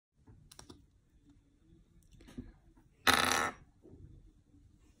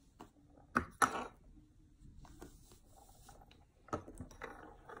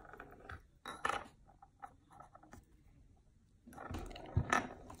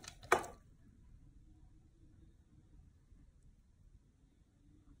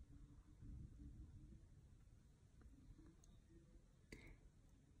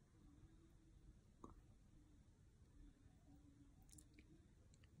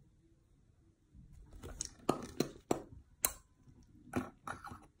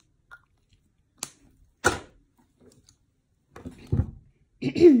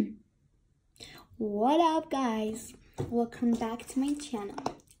What up, guys? Welcome back to my channel.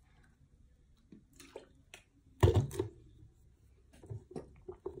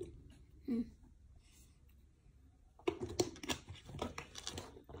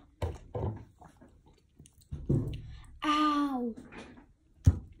 Ow!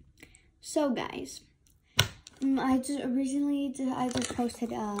 So, guys, I just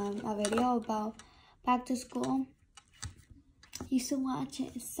posted a video about back to school. You should watch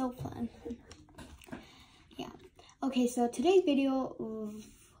it. It's so fun. Yeah. Okay, so today's video,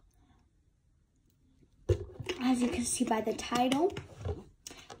 as you can see by the title,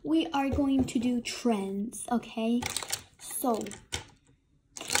 we are going to do trends, okay? So,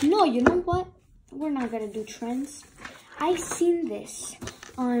 no, you know what? We're not gonna do trends. I seen this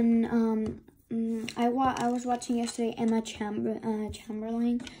on, I was watching yesterday Emma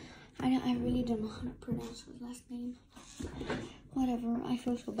Chamberlain. I really don't know how to pronounce her last name. Whatever, I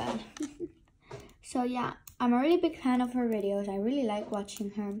feel so bad. So yeah, I'm a really big fan of her videos. I really like watching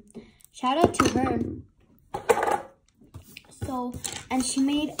her. Shout out to her. So, and she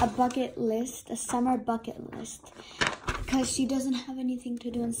made a bucket list, a summer bucket list, because she doesn't have anything to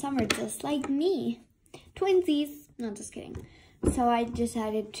do in summer, just like me. Twinsies. No, just kidding. So I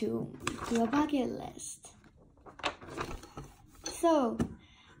decided to do a bucket list. So,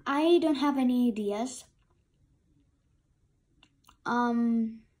 I don't have any ideas.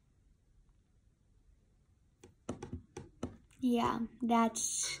 Yeah,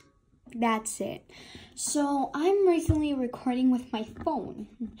 that's it. So I'm recently recording with my phone,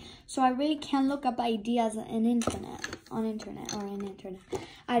 so I really can't look up ideas on internet. I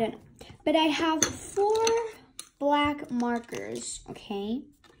don't know, but I have 4 black markers, okay,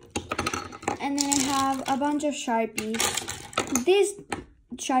 and then I have a bunch of Sharpies. This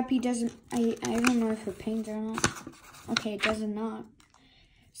Sharpie doesn't, I don't know if it paints or not. Okay, it does not.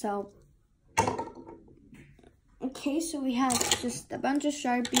 So, okay, so we have just a bunch of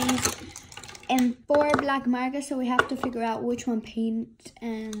Sharpies and 4 black markers, so we have to figure out which one paint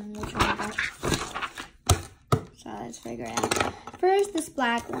and which one black. So let's figure it out. First, this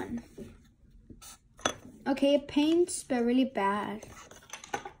black one. Okay, it paints, but really bad.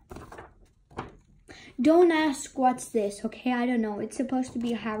 Don't ask what's this, okay? I don't know. It's supposed to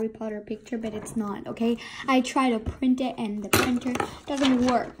be a Harry Potter picture, but it's not, okay? I try to print it and the printer doesn't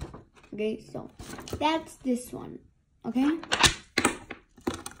work. Okay, so that's this one, okay?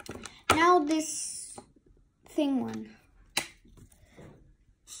 Now this thing one.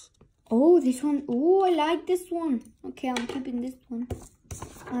 Oh, this one. Oh, I like this one. Okay, I'm keeping this one.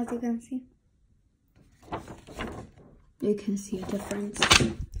 As you can see. You can see a difference.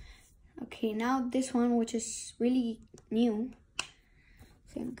 Okay, now this one, which is really new, I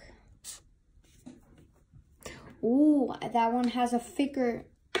think. Ooh, that one has a thicker.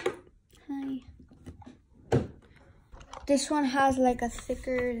 Hi. This one has like a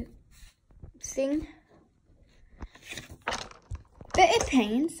thicker thing. But it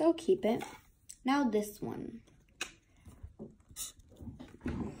paints, so keep it. Now this one.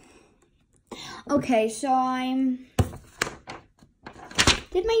 Okay, so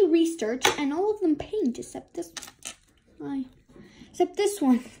did my research and all of them paint except this one. Except this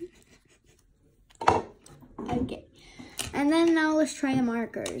one. Okay. And then now let's try the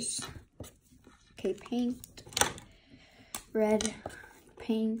markers. Okay, paint. Red.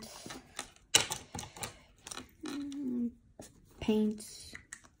 Paint. Paint.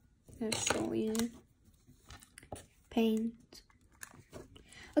 That's so easy. Paint.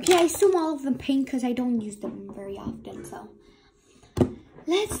 Okay, I assume all of them paint because I don't use them very often, so.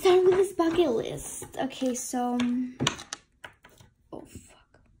 Let's start with this bucket list. Okay, so. Oh,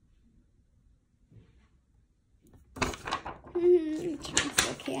 fuck.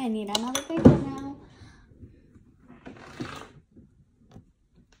 Okay, I need another paper now.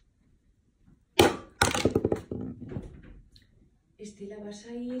 Estela, vas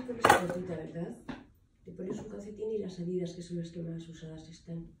ahí con esta ropita, ¿verdad? Te pones un calcetín y las Adidas, que son las que más usadas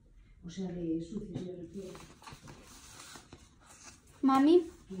están. O sea, de sucias, me refiero. Mami,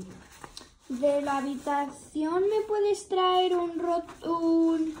 de la habitación me puedes traer un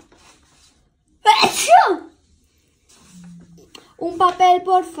papel,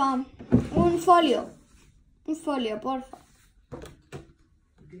 porfa. Un folio, porfa.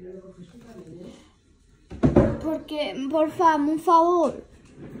 Porque, porfa, un favor.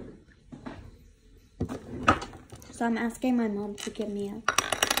 So I'm asking my mom to give me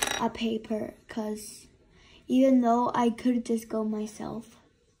a paper, because even though I could just go myself,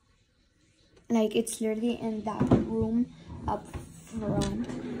 like it's literally in that room up front.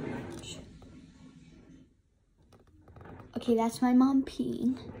 Okay, that's my mom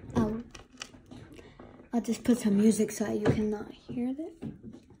peeing. Oh. I'll just put some music so you cannot hear that.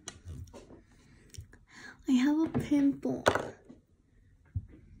 I have a pimple.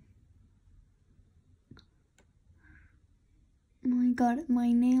 Oh my god,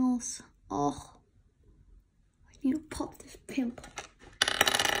 my nails. Oh. I need to pop this pimple.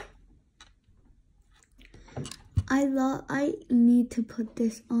 I need to put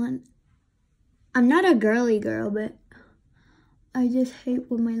this on. I'm not a girly girl, but I just hate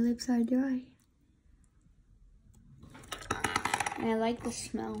when my lips are dry. And I like the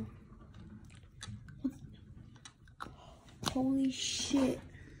smell. Holy shit.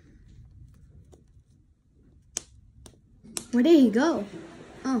 Where did he go?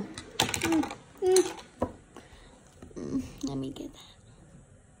 Oh. Let me get that.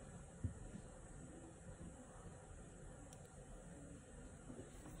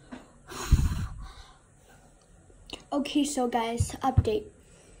 Okay, so guys, update.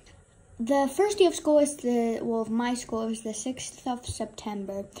 The first day of school is my school is the 6th of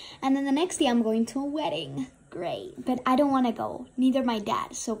September. And then the next day I'm going to a wedding. Great. But I don't want to go. Neither my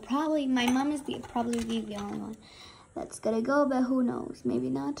dad. So probably my mom is probably the only one that's gonna go, but who knows? Maybe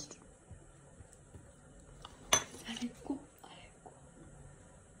not.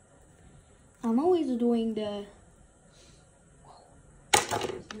 I'm always doing the...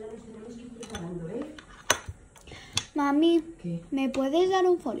 Mami, ¿Qué? ¿me puedes dar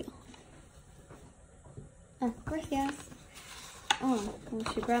un folio? Oh, gracias. Oh,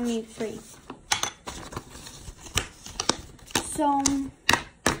 well, she brought me free. So...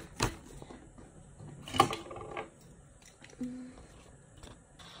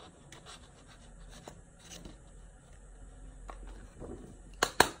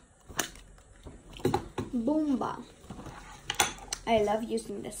 Boomba. I love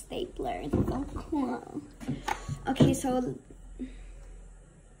using the stapler. It's so cool. Okay, so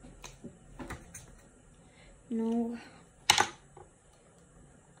no,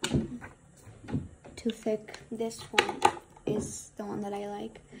 too thick. This one is the one that I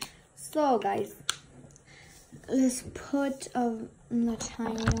like. So guys, let's put the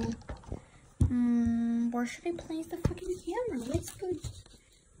title. Where should I place the fucking camera? Let's go.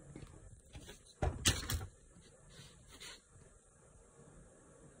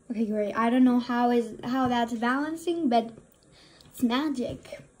 Okay, great. I don't know how that's balancing, but it's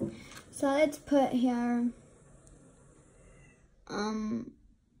magic. So let's put here. I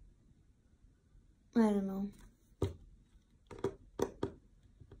don't know.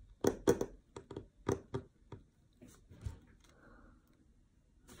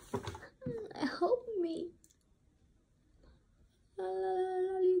 Help me.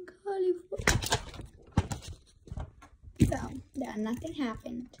 So, yeah, nothing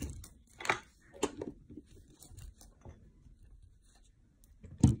happened.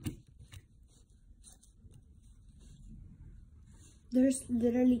 There's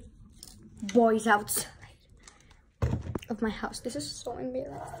literally boys outside of my house. This is so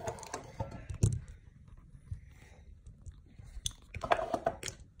embarrassing.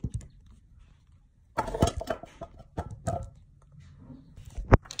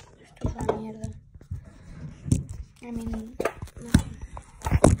 I mean,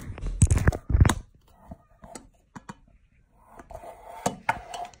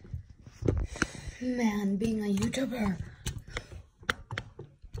 man, being a YouTuber.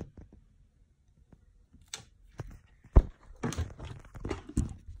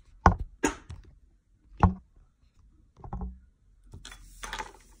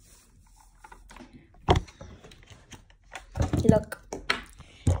 Look,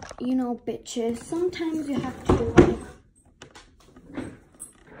 you know, bitches, sometimes you have to like...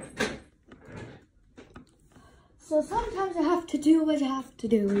 So sometimes you have to do what you have to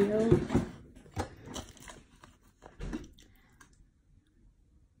do, you know?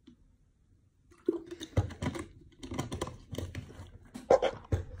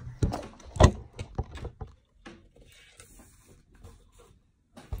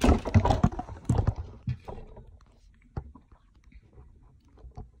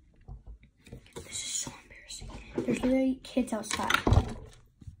 There's literally kids outside.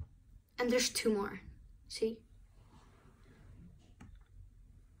 And there's 2 more. See?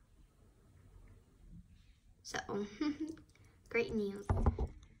 So, great news.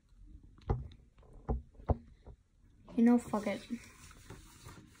 You know, fuck it.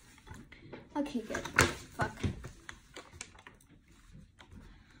 Okay, good. Fuck.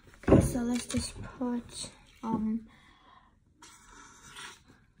 Okay, so let's just put,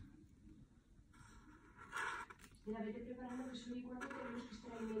 Mira, vete preparando que son y cuarto, tenemos que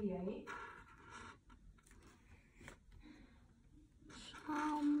estar en media, ¿eh?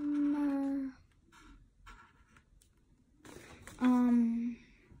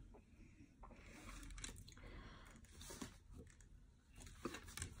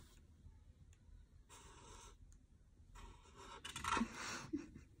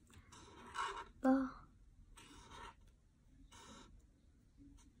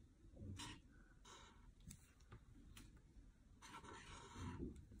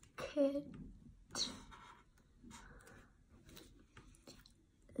 Kit.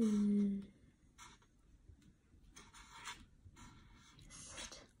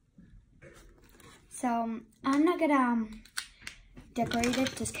 So I'm not gonna decorate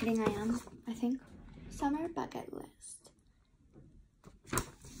it. Just kidding, I am. I think summer bucket list.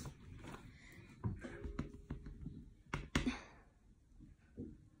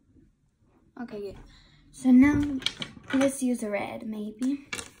 Okay, yeah. So now let's use red, maybe.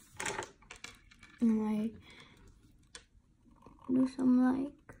 And like do some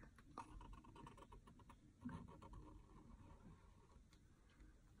like.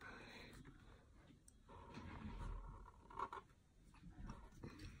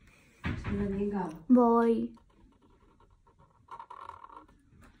 Boy.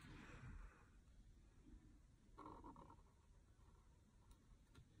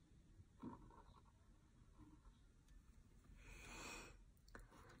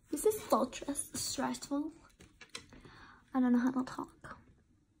 This is so stressful. I don't know how to talk.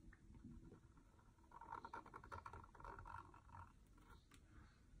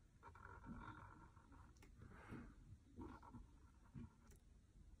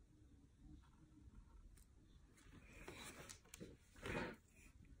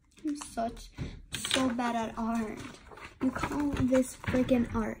 I'm so bad at art. You call this freaking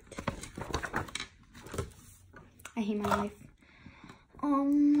art? I hate my life.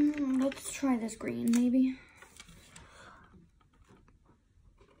 Let's try this green, maybe.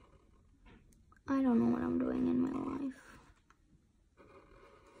 I don't know what I'm doing in my life.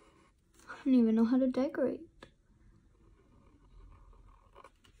 I don't even know how to decorate.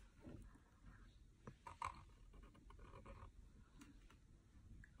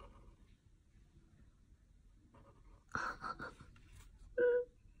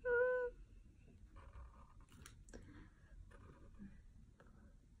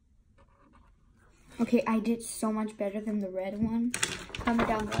 Okay, I did so much better than the red one. Comment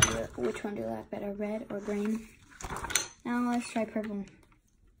down below which one do you like better, red or green. Now let's try purple.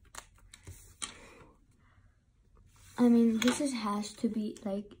 I mean, has to be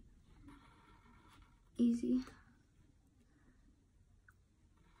like easy.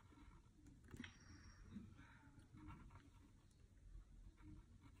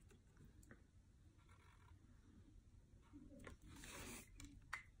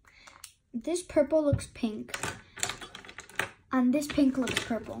 This purple looks pink, and this pink looks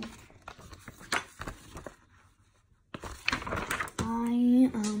purple. I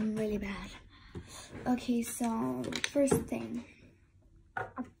am really bad. Okay, so first thing,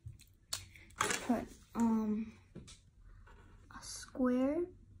 put a square.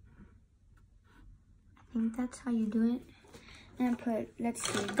 I think that's how you do it. And put, let's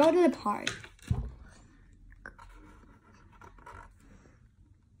see, go to the park.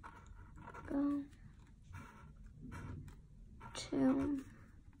 Go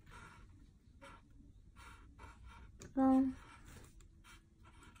to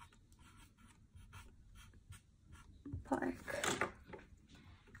park.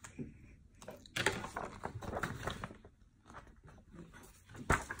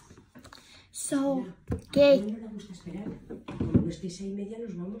 So, ¿qué? No me gusta esperar. Como estéis 6:30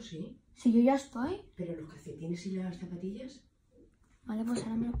 nos vamos, ¿eh? Si yo ya estoy. Pero los calcetines y las zapatillas. Vale, pues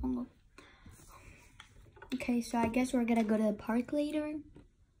ahora me lo pongo. Okay, so I guess we're gonna go to the park later.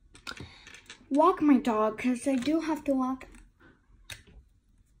 Walk my dog, because I do have to walk.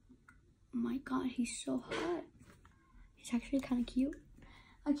 Oh my god, he's so hot. He's actually kind of cute.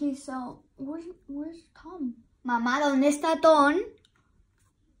 Okay, so where's Tom? Mamá, ¿dónde está Tom?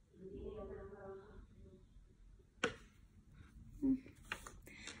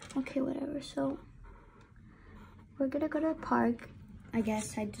 Okay, whatever. So we're gonna go to the park. I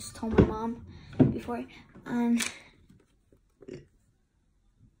guess I just told my mom before.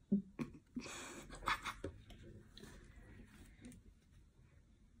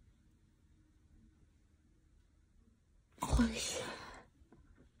 Holy shit.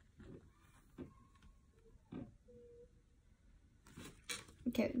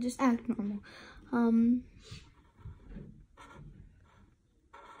 Okay, just act normal.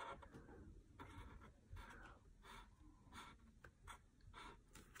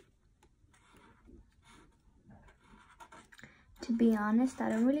 To be honest, I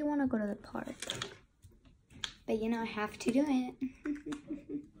don't really want to go to the park. But you know, I have to do it.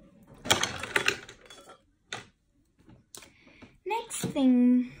 Next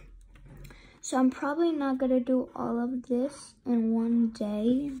thing. So I'm probably not going to do all of this in one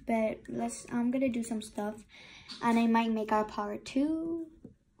day. But I'm going to do some stuff. And I might make our part 2.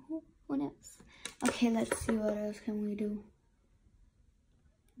 What else? Okay, let's see what else can we do.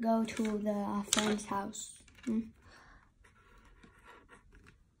 go to the friend's house.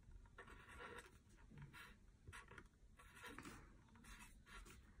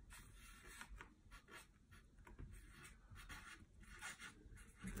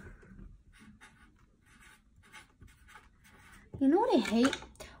 You know what I hate?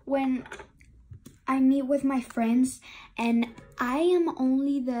 When I meet with my friends and I am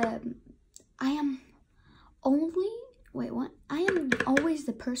always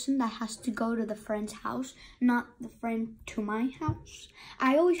the person that has to go to the friend's house, not the friend to my house.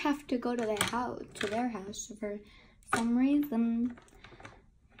 I always have to go to their house for some reason.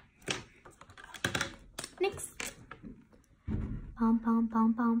 Next. Pom pom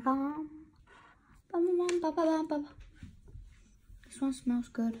pom pom pom. Pom pom pom pom pom. This one smells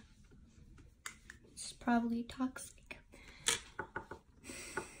good. It's probably toxic.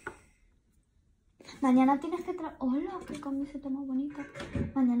 Mañana tienes que trabajar. Hola, qué camiseta más bonita.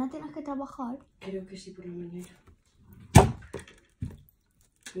 Mañana tienes que trabajar. Creo que sí, por la mañana.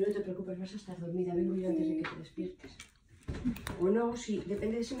 Pero no te preocupes, vas a estar dormida. Vengo yo antes de que te despiertes. O no, sí.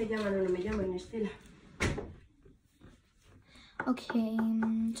 Depende de si me llaman o no me llaman, Estela. Okay,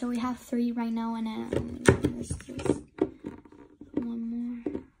 so we have 3 right now, and this is one more.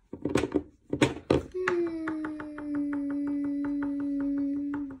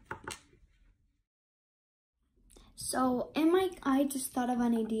 So I just thought of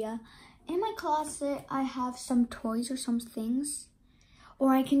an idea. In my closet, I have some toys or some things,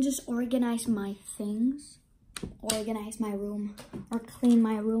 or I can just organize my things, organize my room, or clean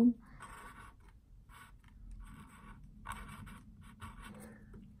my room.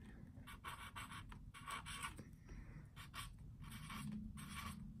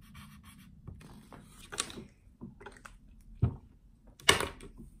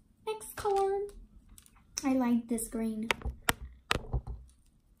 Next color. I like this green.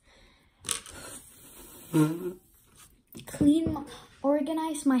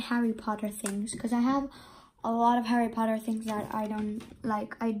 Organize my Harry Potter things, because I have a lot of Harry Potter things that I don't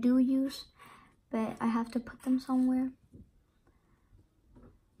like. I do use, but I have to put them somewhere.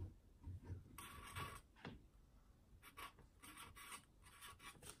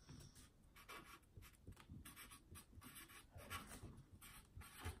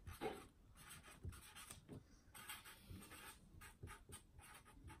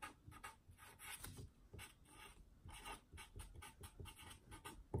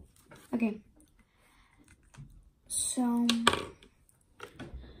 Okay, so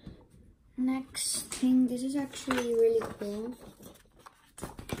next thing, this is actually really cool.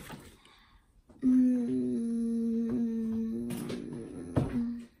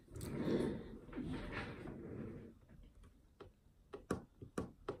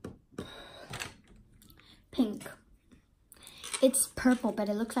 Pink. It's purple, but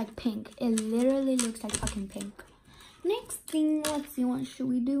it looks like pink. It literally looks like fucking pink. Next thing, let's see, what should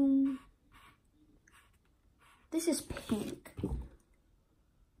we do? This is pink.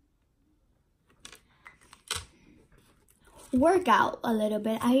 Work out a little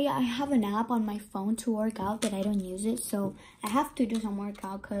bit. I have an app on my phone to work out, but I don't use it, so I have to do some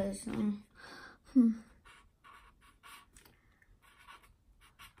workout because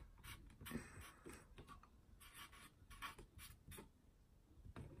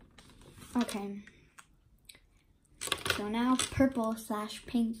Okay. So now purple /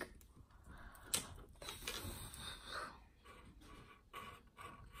 pink.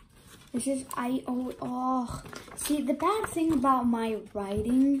 This is, see, the bad thing about my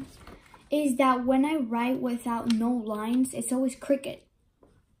writing is that when I write without no lines, it's always cricket.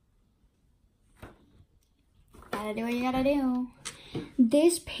 Gotta do what you gotta do.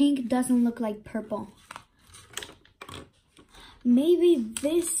 This pink doesn't look like purple. Maybe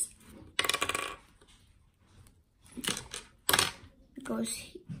this goes,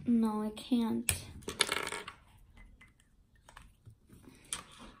 no, I can't.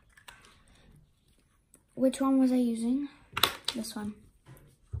 Which one was I using? This one.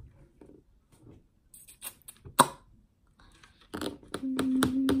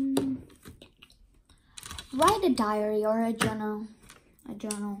 Write a diary or a journal. A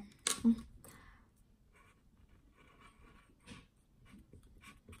journal.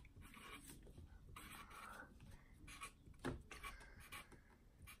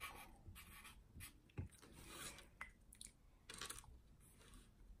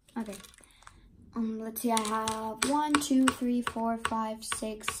 Okay. Let's see, I have 1, 2, 3, 4, 5,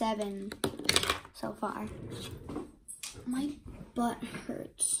 6, 7 so far. My butt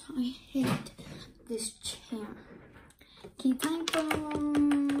hurts. I hate this chair. Key time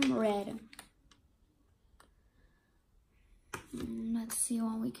from red. Let's see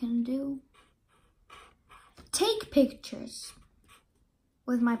what we we can do. Take pictures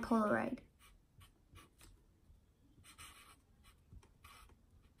with my Polaroid.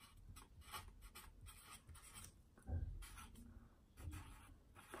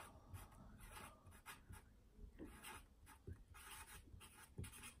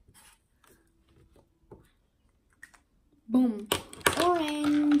 Boom.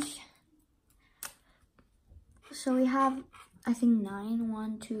 Orange. So we have, I think, 9.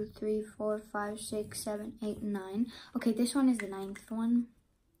 1, 2, 3, 4, 5, 6, 7, 8, 9. Okay, this one is the 9th one.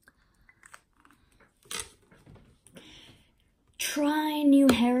 Try new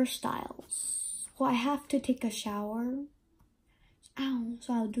hairstyles. Well, I have to take a shower. Ow.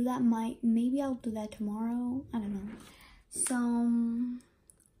 So I'll do that. Maybe I'll do that tomorrow. I don't know. So,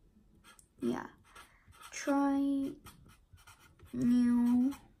 yeah. Try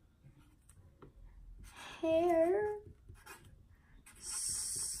new hair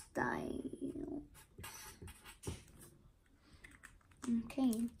style.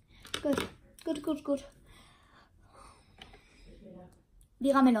 Okay, good.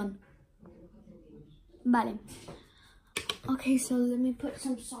 Dígamelo. Vale. Okay, so let me put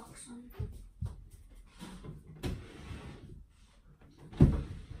some socks on.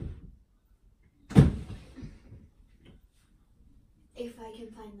 If I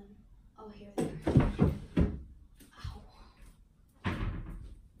can find them. Oh, here they are. Ow.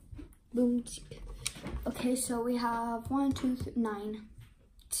 Boom. Okay, so we have 1, 2, 3, 9.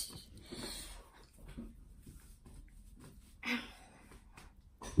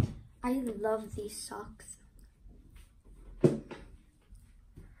 I love these socks.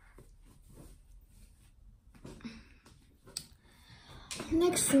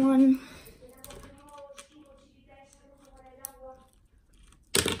 Next one.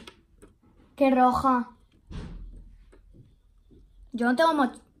 ¿Qué roja? Yo no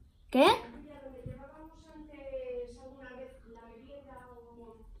tengo ¿Qué?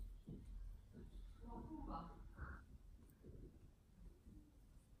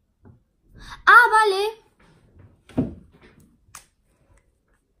 Ah, vale.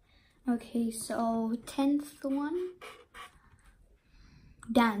 Okay, so 10th one.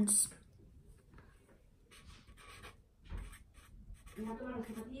 Dance.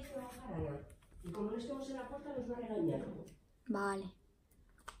 Y como no estemos en la puerta, nos va a regañar. Vale.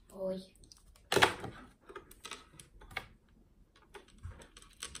 Hoy.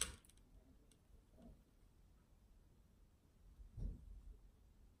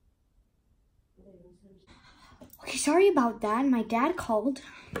 Okay, sorry about that. My dad called.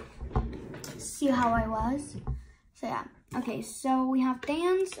 See how I was. So yeah. Okay, so we have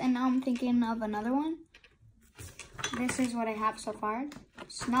dance, and now I'm thinking of another one. This is what I have so far.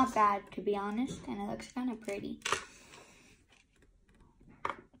 It's not bad, to be honest, and it looks kind of pretty.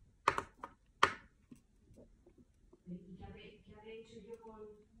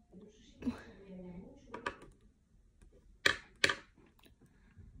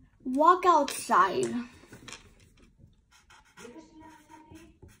 Walk outside.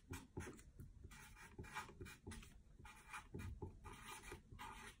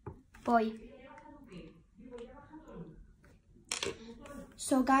 Boy.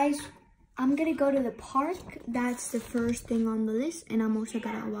 So guys, I'm gonna go to the park. That's the first thing on the list, and I'm also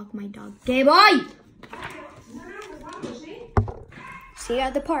gonna walk my dog. Okay, boy! See you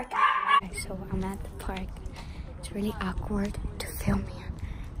at the park. Okay, so I'm at the park. It's really awkward to film here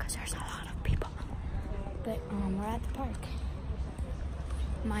because there's a lot of people. But we're at the park.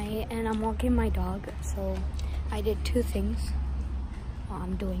 And I'm walking my dog, so I did 2 things. Well,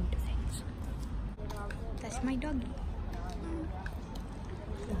 I'm doing 2 things. That's my doggy.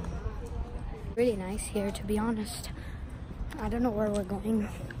 Really nice here, to be honest. I don't know where we're going.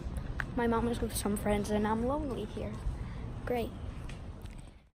 My mom is with some friends and I'm lonely here. Great.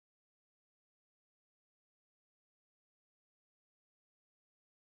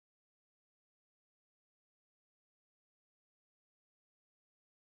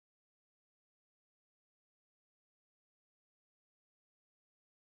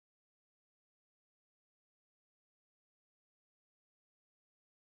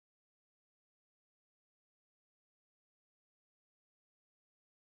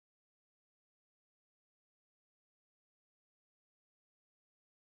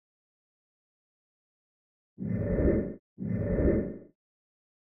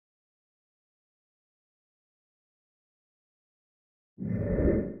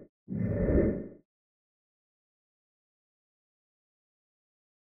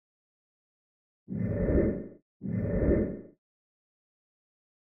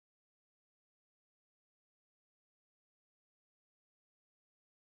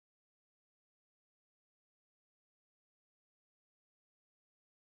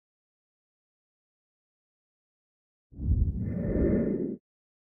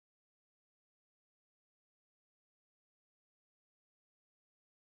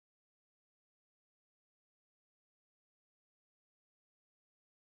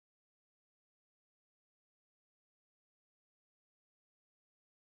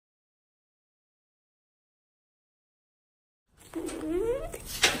 A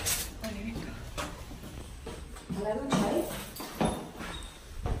la ducha, ¿eh?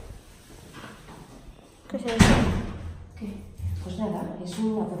 ¿Qué es eso? ¿Qué? Pues nada, es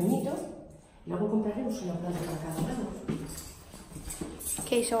un aporreñito. Luego compraremos una planta para cada lado.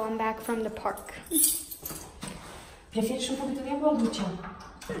 Okay, so I'm back from the park. ¿Prefieres un poquito de agua o ducha?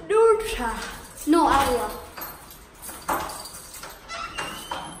 Ducha. No, agua.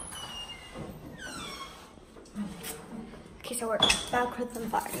 Okay, so we're back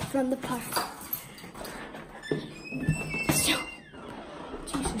from the park. So,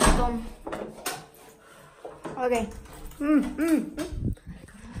 Jesus, dumb. Okay.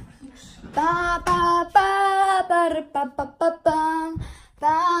 Ba ba ba ba ba ba ba ba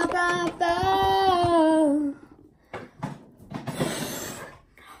ba ba ba.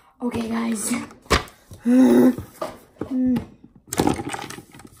 Okay, guys.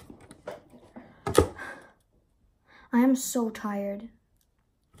 I am so tired.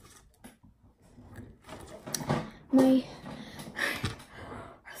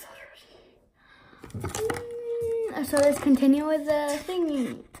 So let's continue with the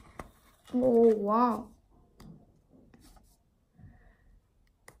thingy. Oh, wow.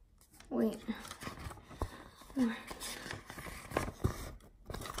 Wait.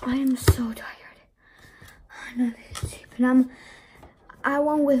 I am so tired. And I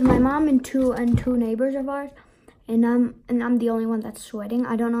went with my mom and two neighbors of ours, and I'm the only one that's sweating.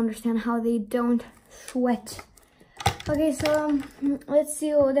 I don't understand how they don't sweat. Okay, so let's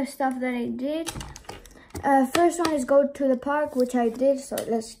see all the stuff that I did. First one is go to the park, which I did. So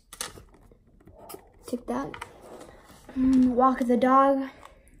let's take that. Walk the dog.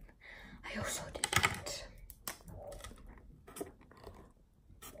 I also did that.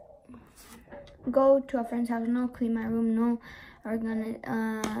 Go to a friend's house. No. Clean my room. No. We're gonna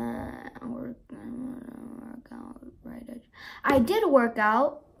work out, right? I did work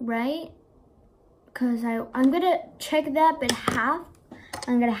out, right? Cause I'm gonna check that, but half.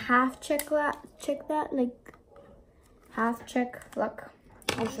 I'm gonna half check that, like half check. Look,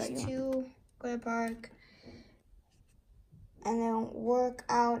 I'll show you. To go to the park and then work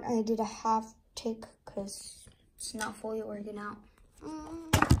out. I did a half take because it's not fully working out.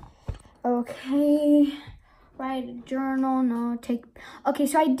 Okay, write a journal. No, take. Okay,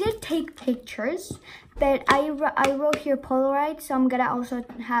 so I did take pictures, but I wrote here Polaroid, so I'm gonna also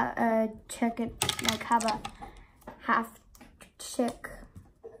have check it, like have a half check.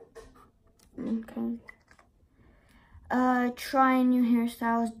 Okay. Try new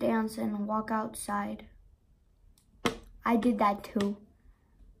hairstyles, dance, and walk outside. I did that too.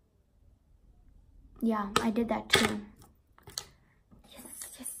 Yeah, I did that too. Yes.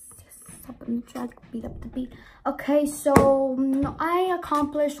 Up on the track, beat up the beat. Okay, so I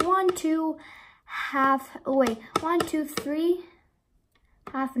accomplished 1, 2, half. Wait, 1, 2, 3,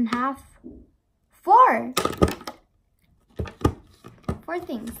 half and half. 4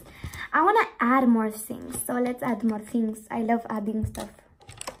 things. I want to add more things, so let's add more things. I love adding stuff.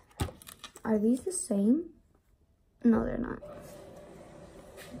 Are these the same? No, they're not.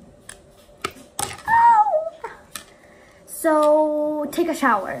 Oh! So, take a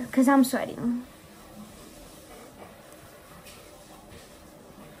shower, because I'm sweating.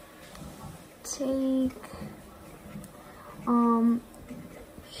 Take,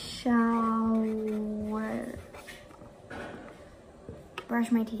 shower.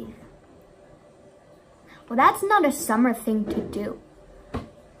 Brush my teeth. Well, that's not a summer thing to do.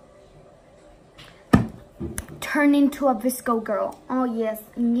 Turn into a visco girl. Oh, yes.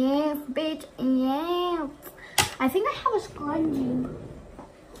 Yes, bitch. Yes. I think I have a scrunchie.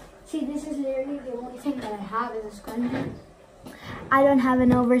 See, this is literally the only thing that I have is a scrunchie. I don't have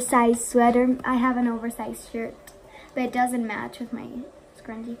an oversized sweater. I have an oversized shirt. But it doesn't match with my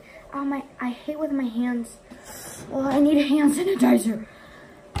scrunchie. Oh, I hate with my hands. Oh, I need a hand sanitizer.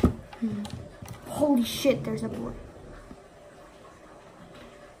 Holy shit, there's a boy.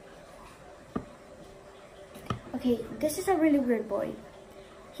 Okay, this is a really weird boy.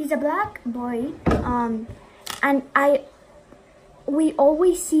 He's a black boy, and we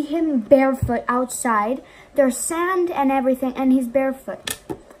always see him barefoot outside. There's sand and everything, and he's barefoot.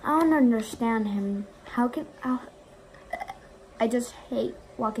 I don't understand him. How can I just hate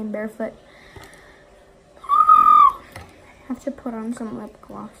walking barefoot. I have to put on some lip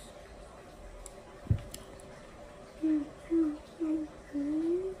gloss.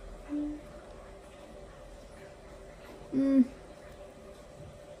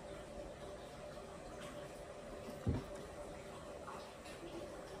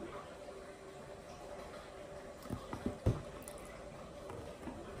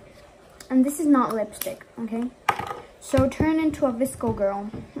 And this is not lipstick, okay? So turn into a Visco girl.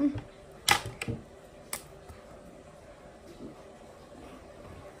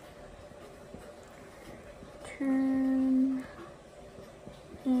 Turn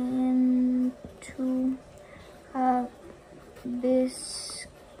into a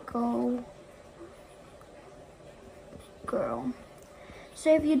Visco girl.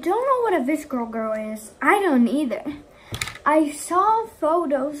 So if you don't know what a Visco girl is, I don't either. I saw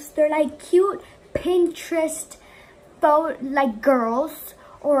photos, they're like cute Pinterest like girls,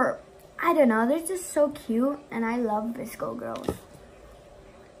 or I don't know, they're just so cute, and I love Visco girls.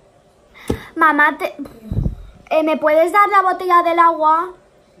 Mamá, ¿me puedes dar la botella del agua?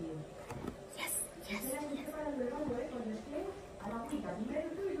 Yes, yes, yes.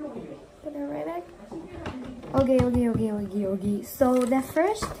 Put it right back. Okay. So the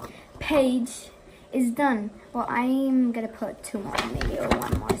first page is done. Well, I'm gonna put 2 more, maybe, or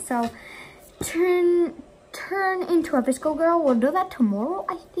 1 more. So turn into a Visco girl. We'll do that tomorrow,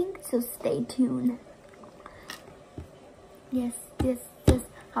 I think. So stay tuned. Yes.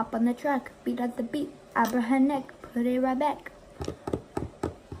 Hop on the track, beat at the beat, abra her neck, put it right back.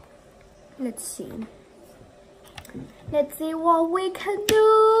 Let's see what we can do.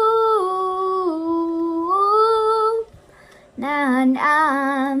 Nah.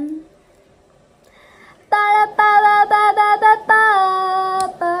 Ba ba ba ba ba ba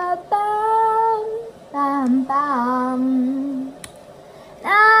ba ba bam bam.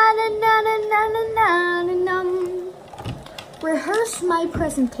 Na na na na na na na na. Rehearse my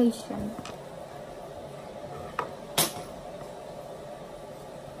presentation.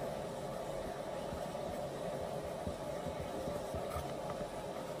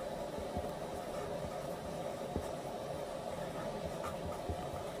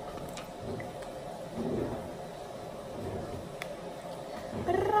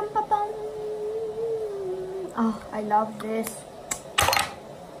 Oh, I love this.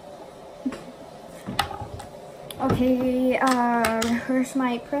 Okay, rehearse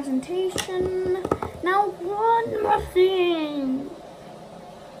my presentation. Now one more thing.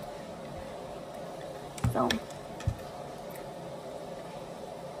 So,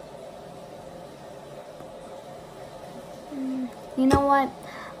 you know what?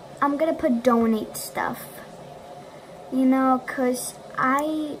 I'm gonna put donate stuff. You know, cause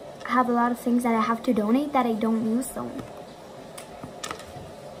I have a lot of things that I have to donate that I don't use, so.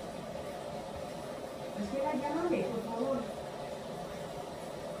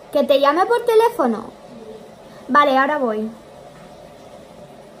 Que te llame por teléfono. Vale, ahora voy.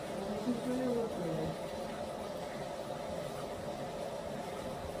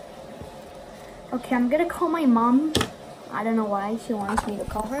 Okay, I'm gonna call my mom. I don't know why she wants me to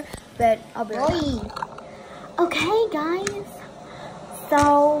call her, but I'll be right back. Okay, guys.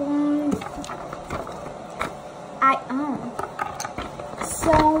 So,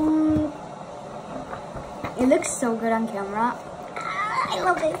 it looks so good on camera. I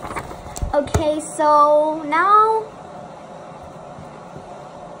love it. Okay, so now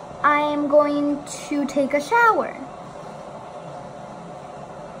I am going to take a shower.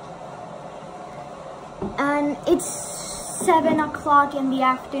 And it's 7 o'clock in the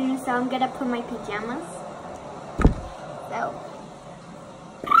afternoon, so I'm gonna put my pajamas. So.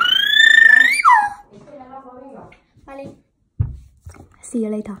 Vale. See you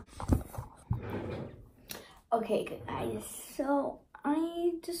later. Okay, guys, so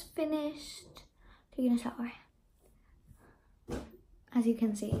I just finished taking a shower. As you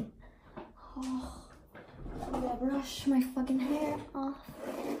can see. Oh, I'm gonna brush my fucking hair off.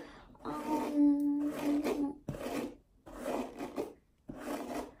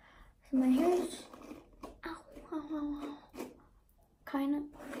 So my hair is kind of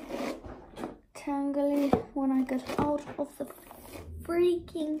tangly when I get out of the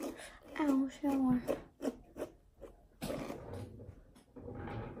freaking shower.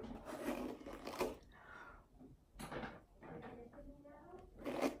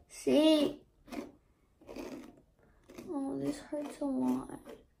 See? Oh, this hurts a lot.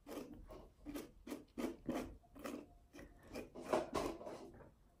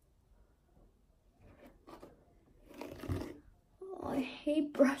 Oh, I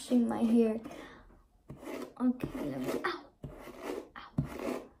hate brushing my hair. Okay, let me. Ow!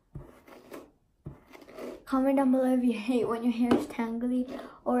 Comment down below if you hate when your hair is tangly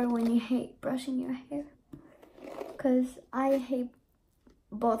or when you hate brushing your hair. Because I hate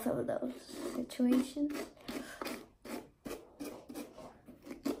both of those situations.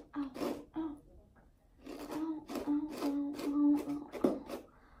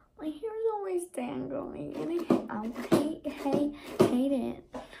 My hair is always tangling and I hate it.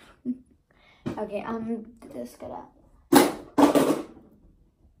 Okay, I'm just gonna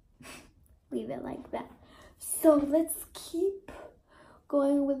leave it like that. So let's keep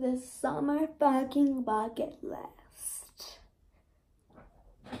going with the summer packing bucket list.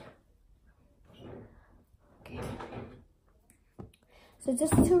 Okay. So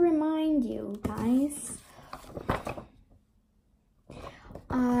just to remind you guys,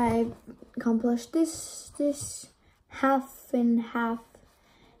 I accomplished this half and half,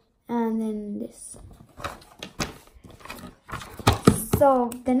 and then this. So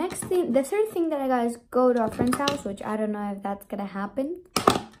the third thing that I got is go to a friend's house, which I don't know if that's gonna happen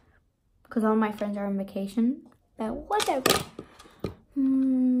because all my friends are on vacation, but whatever.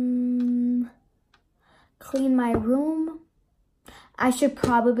 Clean my room. I should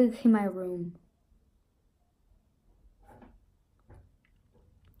probably clean my room.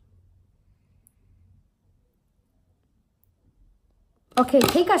 Okay,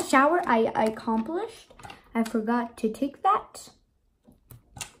 take a shower. I accomplished. I forgot to take that.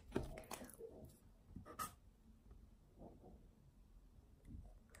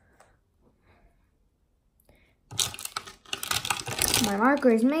 My marker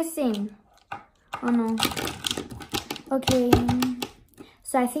is missing. Oh no. Okay.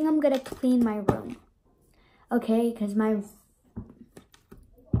 So I think I'm gonna clean my room. Okay, because I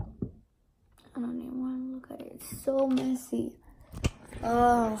don't even want to look at it. It's so messy.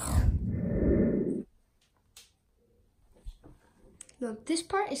 Look, this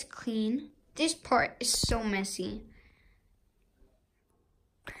part is clean. This part is so messy.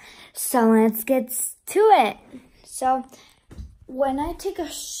 So let's get to it. So when I take a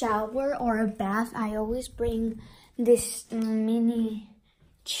shower or a bath, I always bring this mini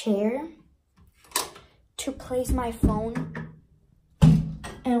chair to place my phone.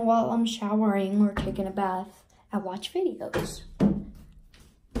 And while I'm showering or taking a bath, I watch videos.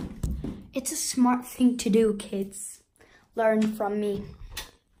 It's a smart thing to do, kids. Learn from me.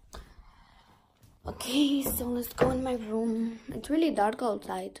 Okay, so let's go in my room. It's really dark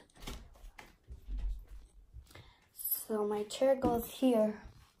outside. So my chair goes here.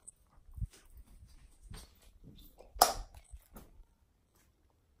 I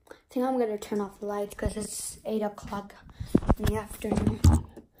think I'm gonna turn off the lights because it's 8 o'clock in the afternoon.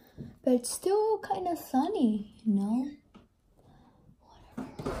 But it's still kind of sunny, you know?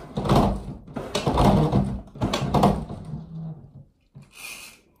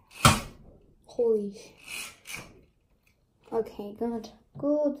 Holy. Okay, good.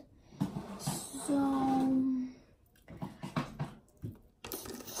 Good. So,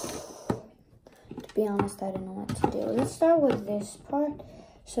 to be honest, I don't know what to do. Let's start with this part.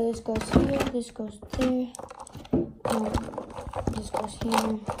 So this goes here, this goes there, this goes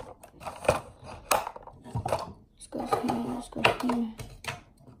here, this goes here, this goes here,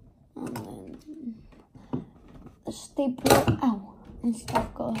 and then a stapler, ow, and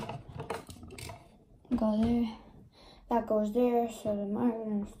stuff go there, that goes there, so the marker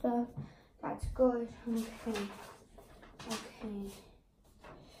and stuff, that's good, okay,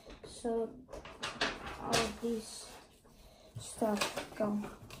 so all of these stuff go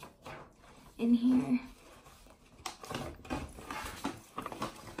in here.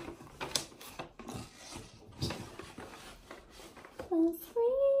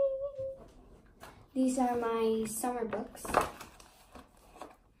 These are my summer books. Where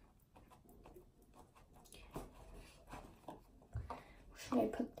should I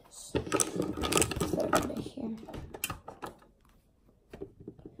put this? So I put it here.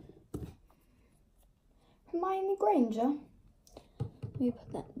 Hermione Granger. We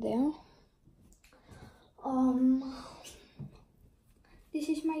put that there. This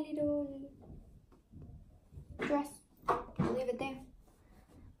is my little dress. I'll leave it there.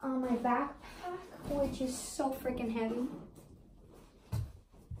 My backpack, which is so freaking heavy.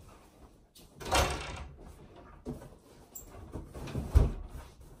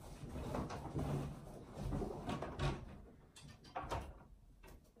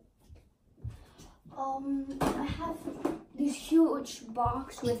 I have this huge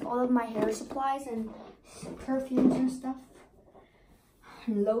box with all of my hair supplies and perfumes and stuff,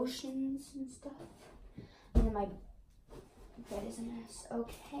 lotions and stuff, and then my bed is a mess.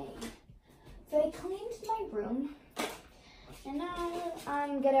 Okay, so I cleaned my room, and now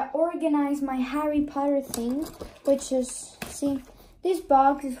I'm gonna organize my Harry Potter things, which is, see, this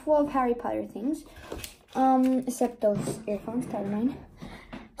box is full of Harry Potter things, except those earphones, never mind.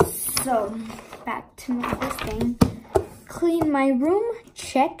 So, back to my first thing. Clean my room,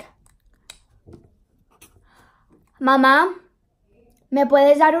 check. Mamá, ¿me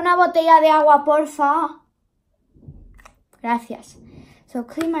puedes dar una botella de agua, porfa? Gracias. So,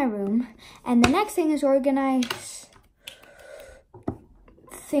 clean my room. And the next thing is organize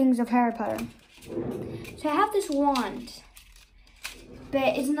things of Harry Potter. So I have this wand,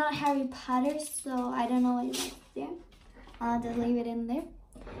 but it's not Harry Potter, so I don't know what it is there. I'll just leave it in there.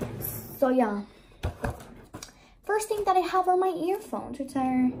 So yeah. First thing that I have are my earphones, which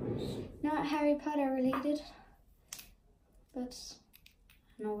are not Harry Potter related, but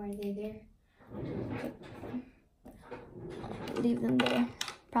I know why they're there. Leave them there.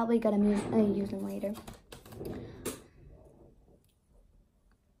 Probably gotta use them later.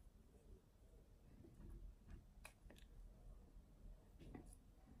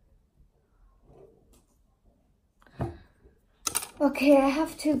 Okay, I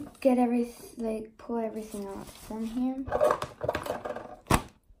have to get everything, like, pull everything out from here.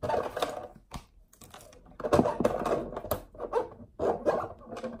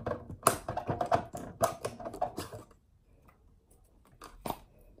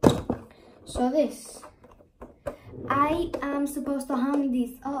 So this, I am supposed to hang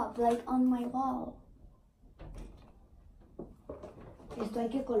these up, like, on my wall. Esto hay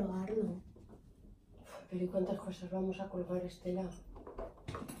que colgarlo. Pero ¿y cuántas cosas vamos a colgar, Estela?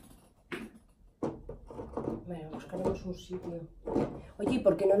 Bueno, buscaremos un sitio. Oye, ¿y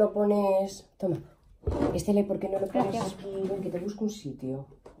por qué no lo pones...? Toma. Estela, ¿por qué no lo pones aquí? Ven, que te busco un sitio.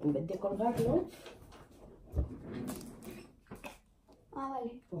 En vez de colgarlo... Ah,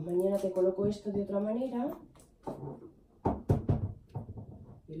 vale. Pues mañana te coloco esto de otra manera.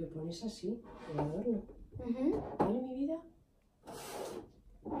 Y lo pones así, de adorno. ¿Vale, mi vida?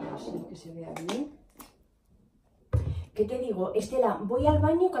 Así que se vea bien. ¿Qué te digo? Estela, voy al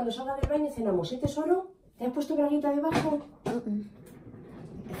baño, cuando salga del baño cenamos. ¿Eh, tesoro? ¿Te has puesto braguita debajo?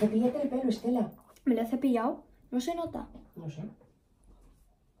 Cepíllate el pelo, Estela. ¿Me lo he cepillado? ¿No se nota? No sé.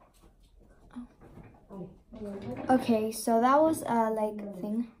 Okay, so that was like a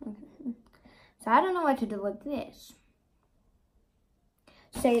thing. Okay. So I don't know what to do with this.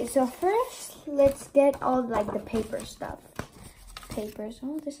 So first, let's get all like the paper stuff. Papers.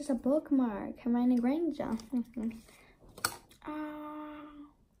 Oh, this is a bookmark. Hermione Granger.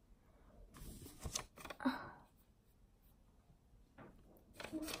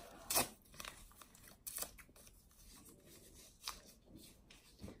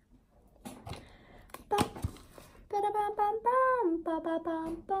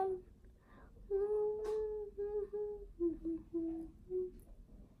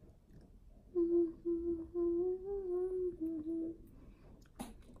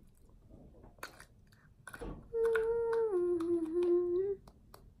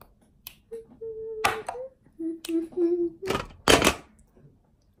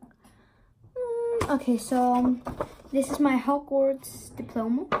 Okay, so this is my Hogwarts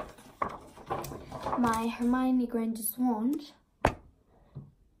diploma, my Hermione Granger's wand,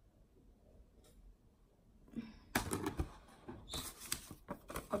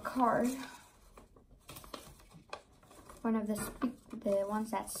 a card, one of the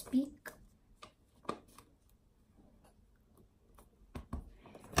ones that speak,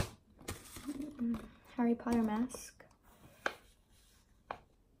 Harry Potter mask.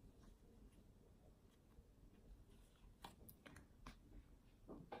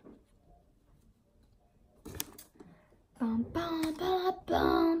 Bum, bum, bum,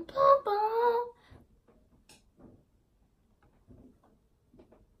 bum, bum, bum.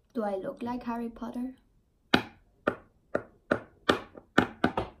 Do I look like Harry Potter?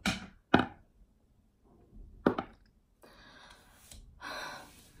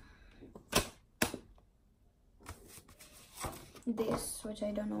 This, which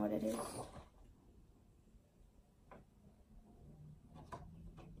I don't know what it is.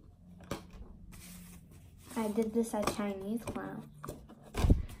 I did this at Chinese class.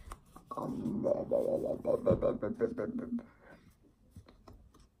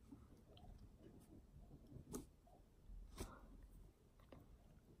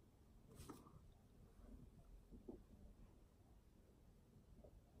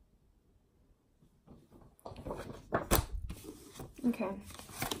 Okay.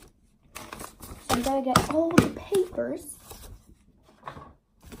 So I gotta get all the papers.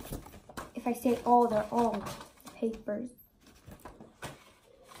 If I say all, they're all papers.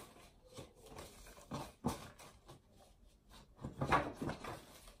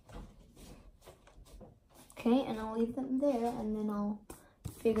 Okay, and I'll leave them there, and then I'll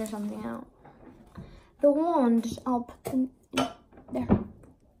figure something out. The wand, I'll put them there.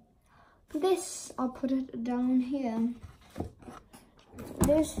 This, I'll put it down here.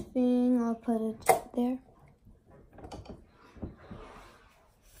 This thing, I'll put it there.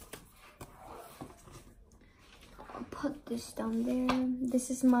 I'll put this down there. This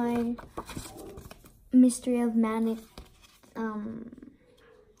is my Mystery of Manic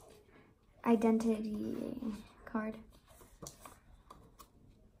identity card.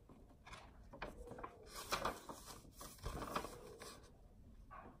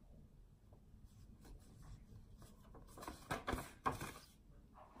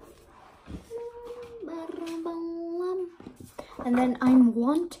 And then I'm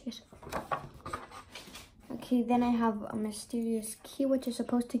wanted. Okay, then I have a mysterious key, which is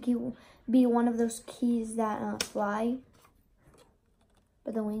supposed to be one of those keys that fly.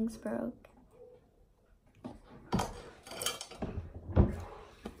 But the wings broke.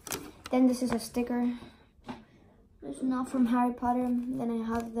 Then this is a sticker. It's not from Harry Potter. Then I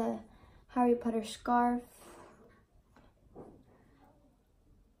have the Harry Potter scarf.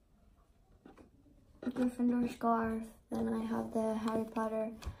 Gryffindor scarf. Then I have the Harry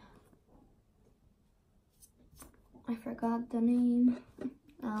Potter. I forgot the name.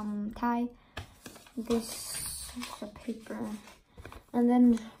 Tie. This is a paper. And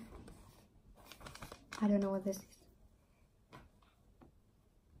then I don't know what this is.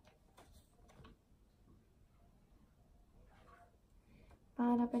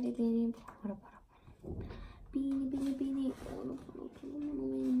 Beanie.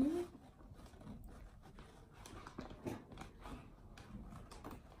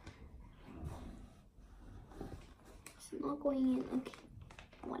 It's not going in. Okay,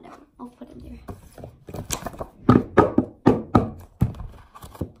 whatever. I'll put it there.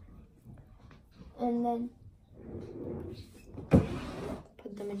 And then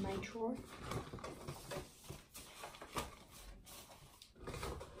put them in my drawer.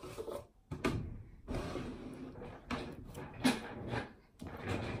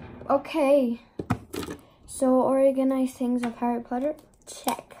 Okay, so organized things of Harry Potter,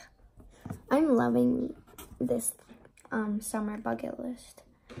 check. I'm loving this summer bucket list.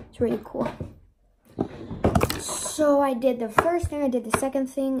 It's really cool. So I did the first thing, I did the second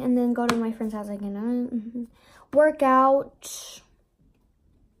thing, and then go to my friend's house again. Work out.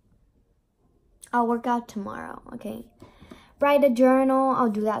 I'll work out tomorrow, okay. Write a journal, I'll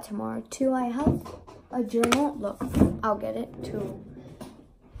do that tomorrow too. I have a journal, look, I'll get it too.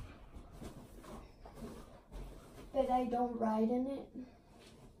 But I don't write in it.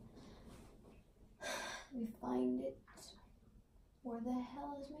 Let me find it. Where the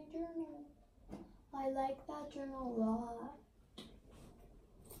hell is my journal? I like that journal a lot.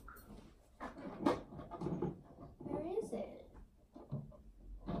 Where is it?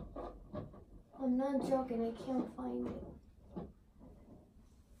 I'm not joking, I can't find it.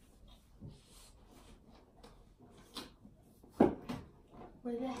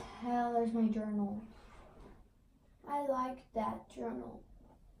 Where the hell is my journal? I like that journal.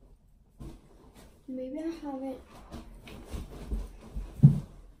 Maybe I have it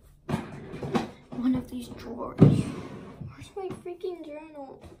one of these drawers. Where's my freaking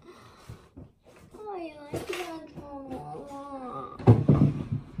journal? Oh, I like that journal a lot.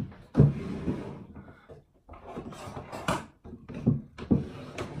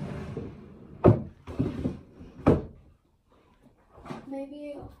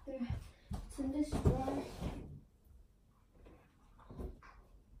 Maybe it's in this drawer.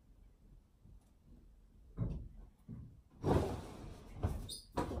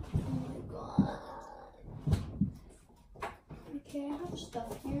 Okay, I have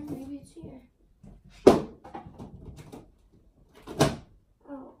stuff here. Maybe it's here.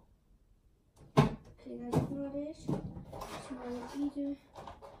 Oh. Okay, that's not it. It's not it either.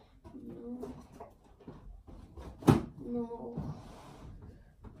 No.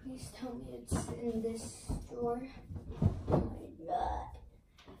 Please tell me it's in this drawer. Oh my god.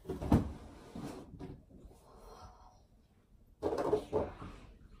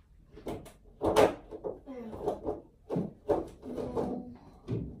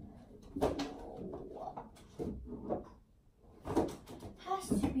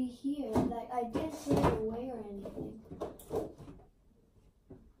 To be here, like I didn't put it away or anything.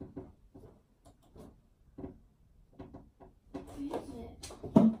 Where is it?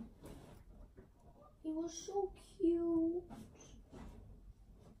 It was so cute.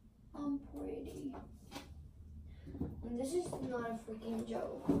 I'm pretty. And this is not a freaking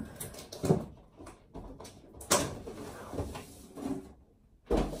joke.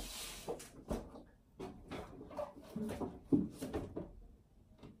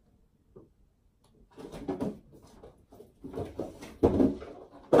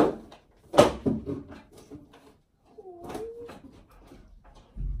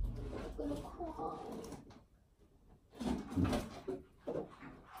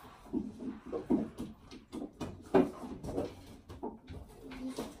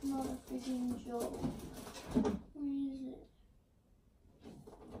 Not a freaking joke. Where is it?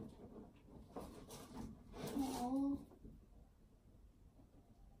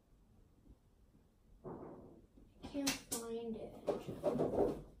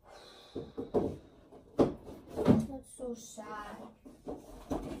 so sad.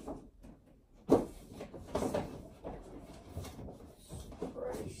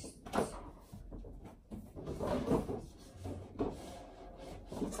 Christ.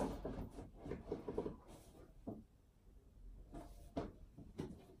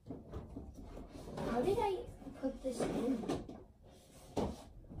 How did I put this in?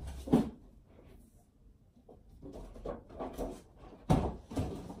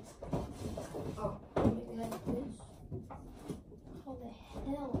 Oh, maybe like this. How the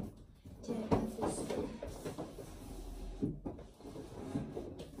hell did I put this in?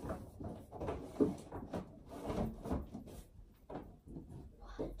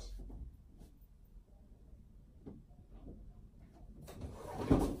 What?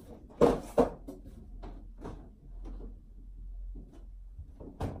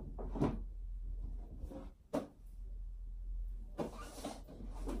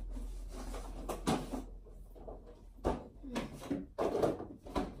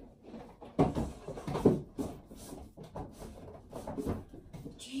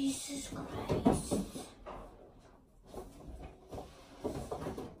 Jesus Christ.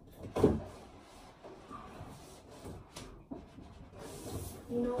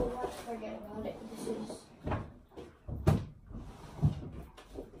 You know what? Forget about it. This is...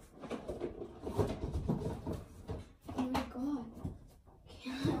 Oh my god.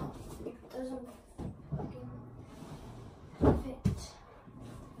 It doesn't fucking fit.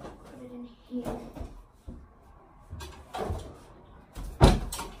 Put it in here.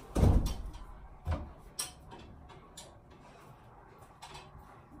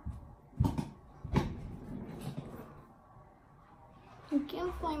 I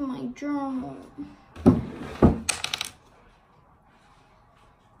can't find my journal.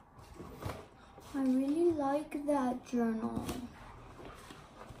 I really like that journal.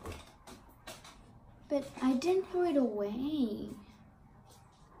 But I didn't throw it away.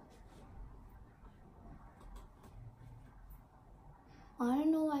 I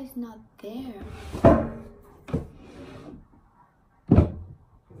don't know why it's not there.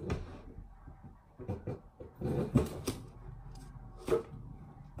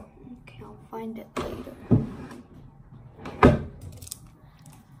 Find it later.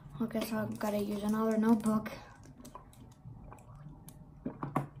 I guess I've got to use another notebook.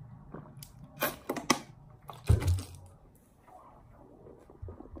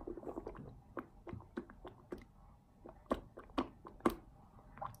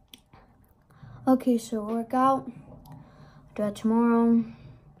 Okay, so workout. Do that tomorrow.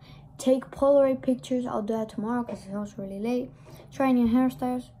 Take Polaroid pictures. I'll do that tomorrow because it's also really late. Try new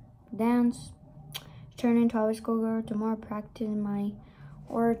hairstyles. Dance, turn into a schoolgirl tomorrow, practice my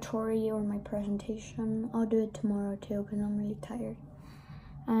oratory or my presentation. I'll do it tomorrow too because I'm really tired.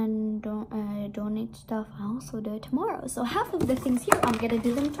 And donate stuff, I'll also do it tomorrow. So half of the things here, I'm gonna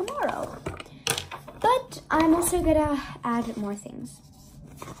do them tomorrow. But I'm also gonna add more things.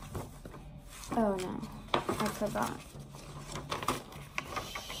 Oh no, I forgot.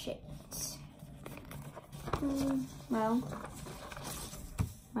 Shit. Well.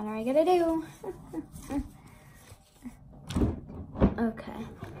 What are I gonna do? Okay.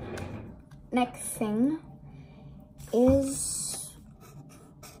 Next thing is,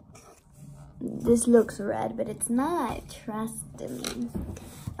 this looks red, but it's not. Trust me.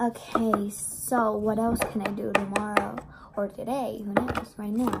 Okay, so what else can I do tomorrow or today? Who knows?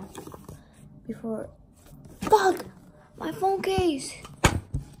 Right now, before. Fuck! My phone case.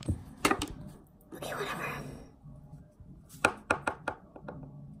 Okay, whatever.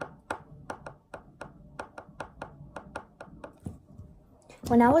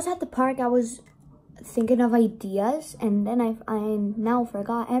 When I was at the park, I was thinking of ideas, and then I now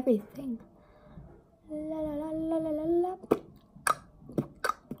forgot everything. La, la, la, la, la, la.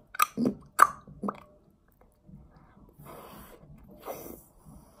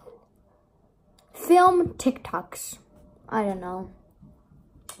 Film TikToks. I don't know.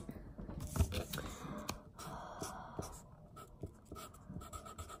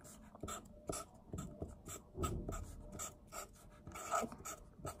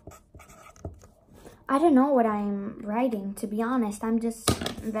 I don't know what I'm writing, to be honest. I'm just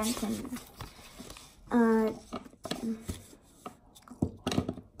inventing.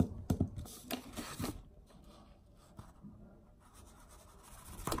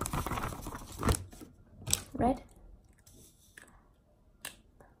 Red?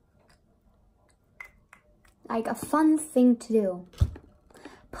 Like a fun thing to do.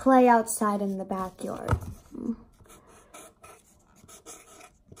 Play outside in the backyard.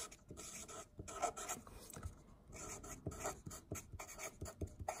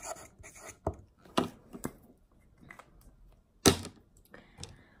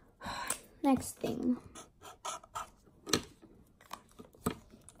 Next thing.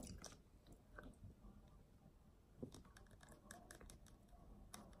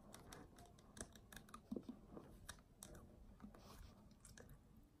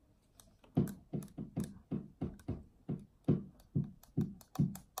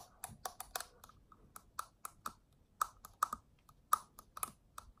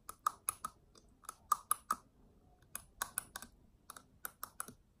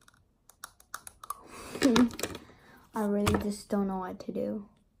 I really just don't know what to do.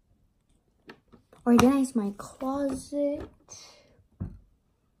 Organize my closet.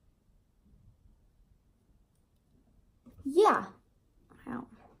 Yeah.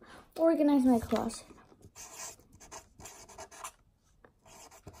 Organize my closet.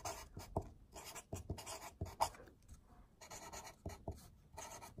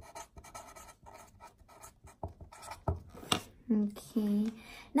 Okay.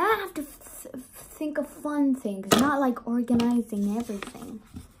 Now I have to think of fun things, not like organizing everything.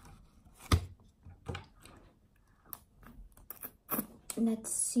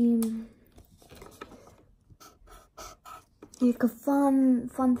 Let's see. Like a fun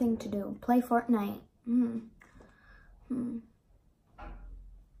thing to do. Play Fortnite.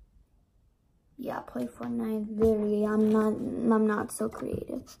 Yeah, play Fortnite. Literally, I'm not so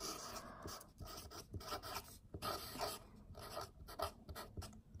creative.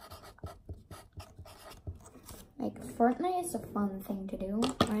 Like, Fortnite is a fun thing to do,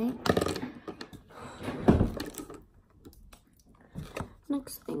 right?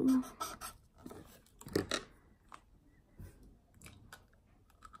 Next thing.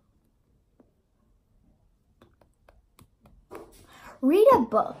 Read a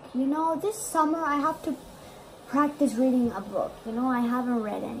book. You know, this summer I have to practice reading a book. You know, I haven't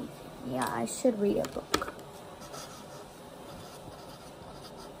read anything. Yeah, I should read a book.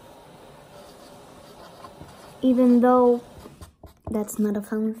 Even though that's not a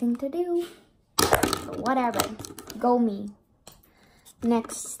fun thing to do. But whatever. Go me.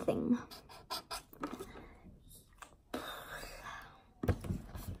 Next thing.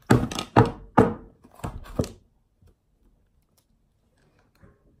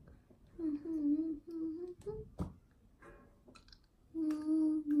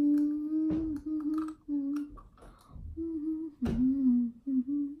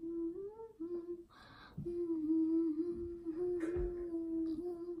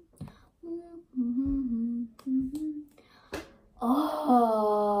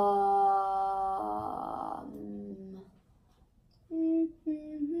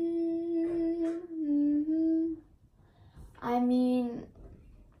 I mean,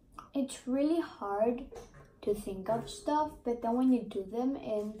 it's really hard to think of stuff, but then when you do them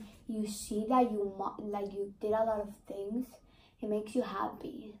and you see that you did a lot of things, it makes you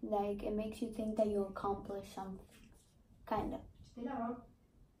happy. Like, it makes you think that you accomplished something, kind of. Estela,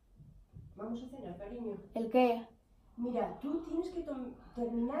 vamos a cenar, cariño. ¿El qué? Mira, tú tienes que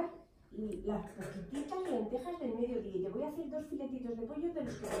terminar las poquititas lentejas del mediodía y te voy a hacer 2 filetitos de pollo de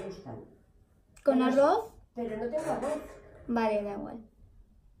los que te gustan. ¿Con arroz? Pero no tengo arroz. Vale, da igual.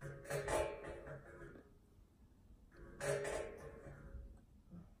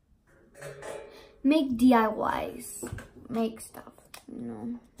 Make DIYs. Make stuff, you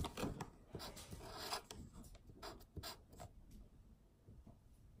know.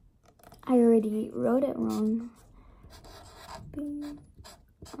 I already wrote it wrong.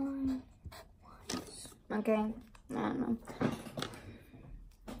 Okay, I don't know.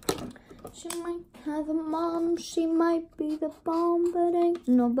 She might have a mom, she might be the bomb, but ain't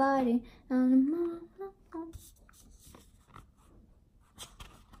nobody on the mom.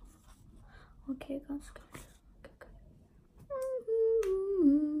 Okay, that's good. Okay, good.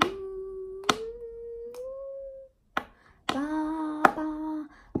 Ba, ba,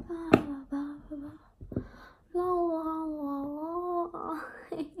 ba, ba, ba. La, la, la, la.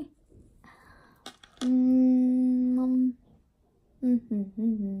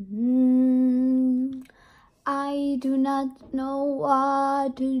 I do not know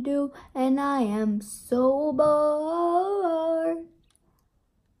what to do, and I am so bored.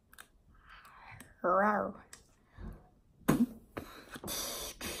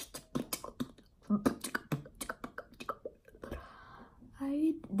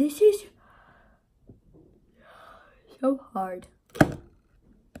 This is so hard.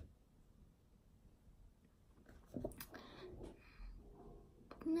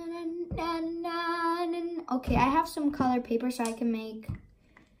 Okay, I have some color paper so I can make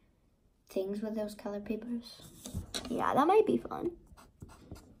things with those color papers. Yeah, that might be fun.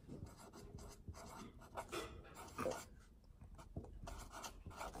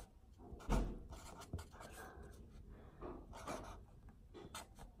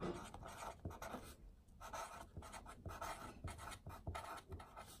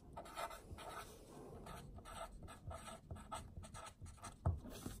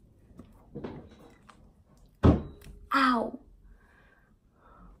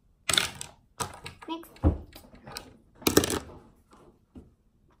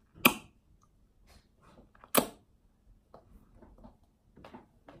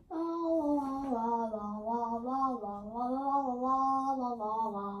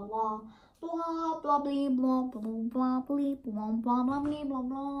 blee blah blah blah blee blah blah blah blee blah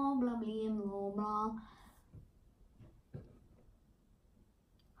blah blah blee blah blah.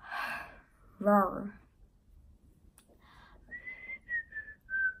 Rawr.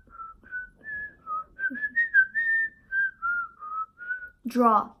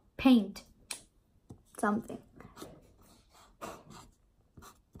 Draw, paint, something.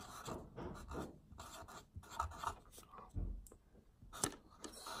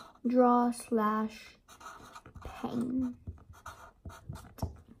 Draw / paint.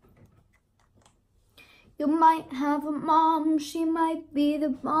 You might have a mom, she might be the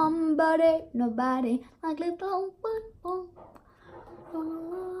bomb, but ain't nobody like little one.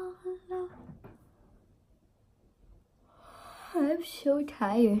 I'm so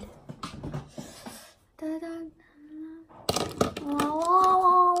tired.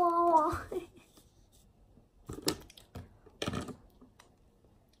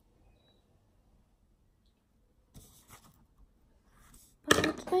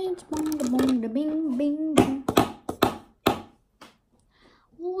 Bing, bing, bing.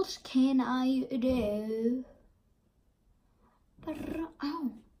 What can I do?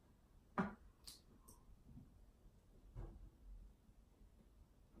 Ow.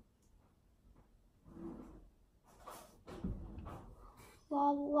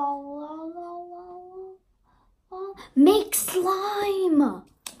 Make slime.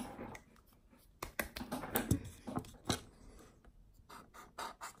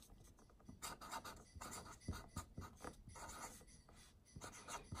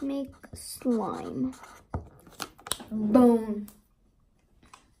 Make slime. Boom.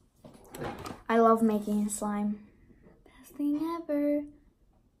 I love making slime. Best thing ever.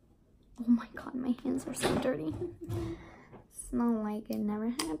 Oh my god, my hands are so dirty. It's not like it never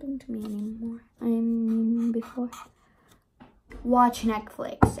happened to me anymore. I mean, before. Watch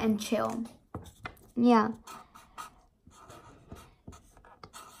Netflix and chill. Yeah.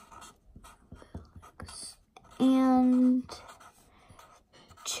 And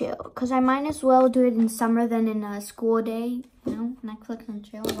chill, because I might as well do it in summer than in a school day. You know, Netflix and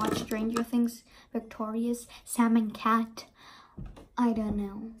chill. Watch Stranger Things, Victorious, Sam and Cat. I don't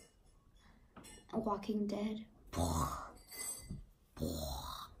know. Walking Dead. Boom.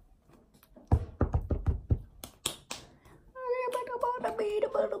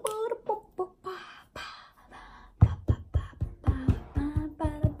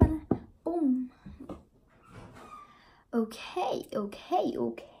 Okay.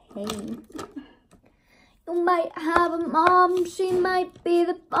 You might have a mom, she might be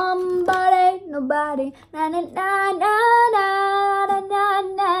the bomb, but ain't nobody. Na na na na na na na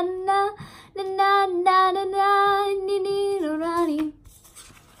na na na na na na.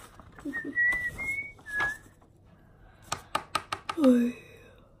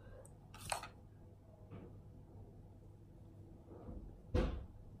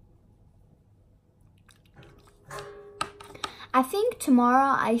 I think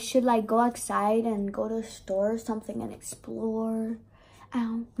tomorrow I should like go outside and go to a store or something and explore.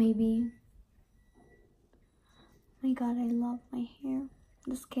 Maybe. Oh my god, I love my hair.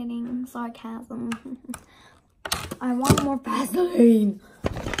 Just kidding, sarcasm. I want more Vaseline.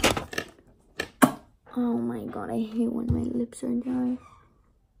 Oh my god, I hate when my lips are dry.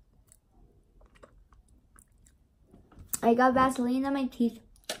 I got Vaseline on my teeth.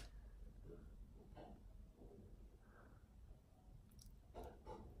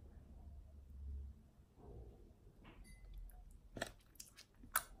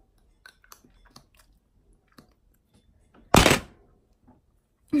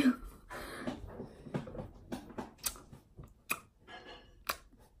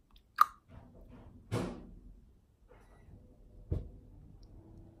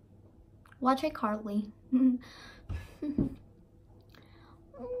 Watch iCarly.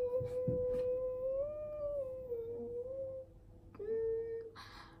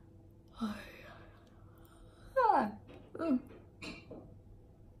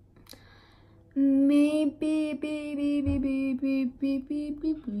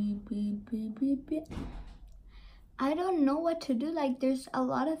 I don't know what to do. Like, there's a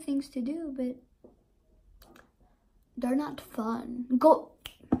lot of things to do, but they're not fun. Go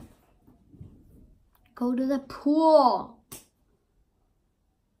to the pool.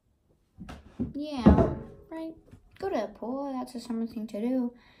 Yeah, right. Go to the pool. That's a summer thing to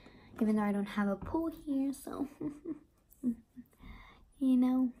do. Even though I don't have a pool here, so you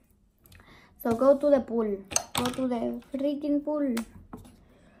know. So go to the pool. Go to the freaking pool.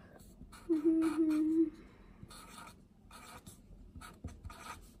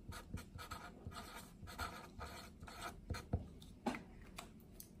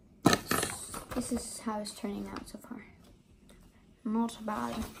 This this is how it's turning out so far. Not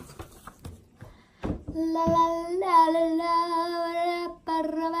bad. La la la la la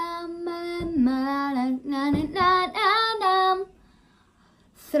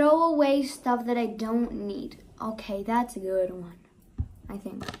throw away stuff that I don't need. Okay, that's a good one, I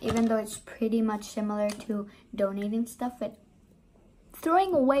think. Even though it's pretty much similar to donating stuff, but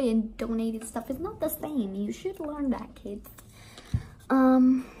throwing away and donating stuff is not the same. You should learn that, kids.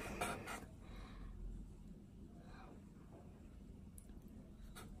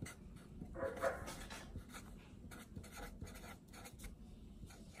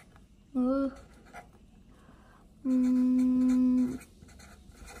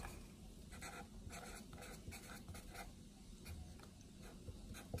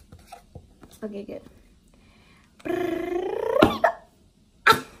 Okay, good.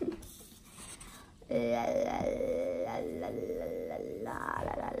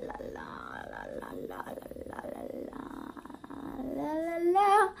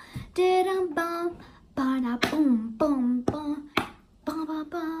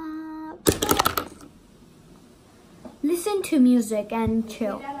 Listen to music and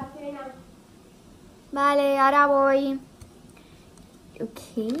chill. Vale, ahora voy.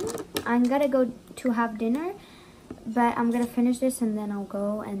 Okay, I'm gonna go to have dinner, but I'm gonna finish this and then I'll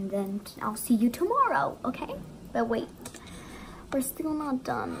go and then I'll see you tomorrow, okay? But wait, we're still not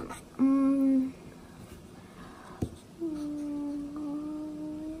done.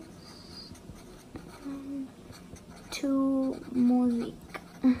 To music.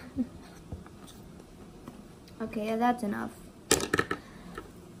 Okay, yeah, that's enough.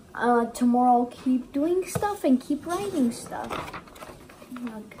 Tomorrow I'll keep doing stuff and keep writing stuff.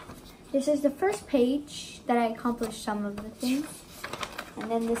 Look, this is the first page that I accomplished some of the things,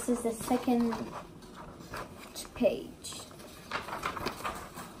 and then this is the second page.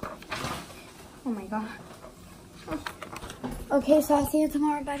 Oh my god. Okay, so I'll see you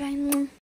tomorrow. Bye bye.